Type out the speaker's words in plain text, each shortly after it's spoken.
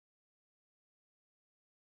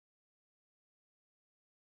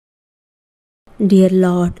Dear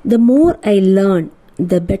Lord, the more I learn,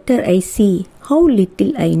 the better I see how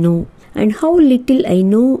little I know, and how little I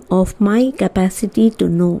know of my capacity to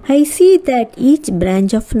know. I see that each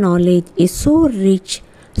branch of knowledge is so rich,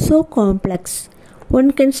 so complex,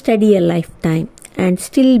 one can study a lifetime and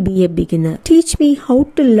still be a beginner. Teach me how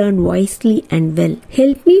to learn wisely and well.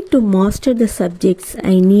 Help me to master the subjects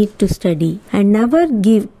I need to study and never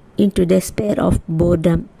give into despair of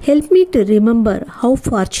boredom. Help me to remember how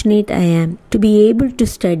fortunate I am to be able to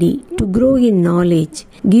study, to grow in knowledge.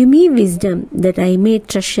 Give me wisdom that I may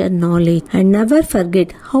treasure knowledge and never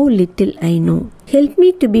forget how little I know. Help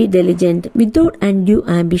me to be diligent without undue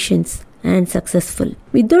ambitions and successful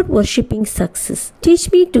without worshipping success.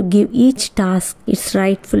 Teach me to give each task its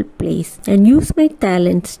rightful place and use my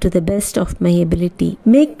talents to the best of my ability.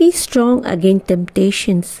 Make me strong against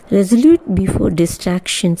temptations, resolute before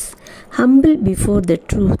distractions, humble before the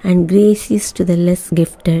truth, and gracious to the less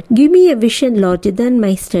gifted. Give me a vision larger than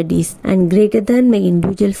my studies and greater than my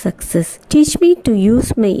individual success. Teach me to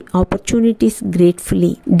use my opportunities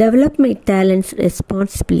gratefully, develop my talents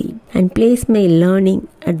responsibly, and place my learning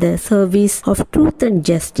at the service of truth and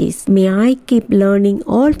justice. May I keep learning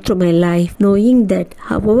all through my life, knowing that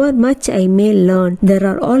however much I may learn, there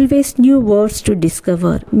are always new words to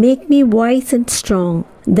discover. Make me wise and strong,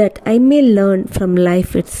 that I may learn from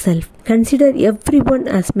life itself. Consider everyone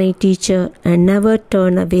as my teacher and never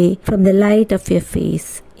turn away from the light of your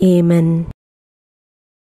face. Amen.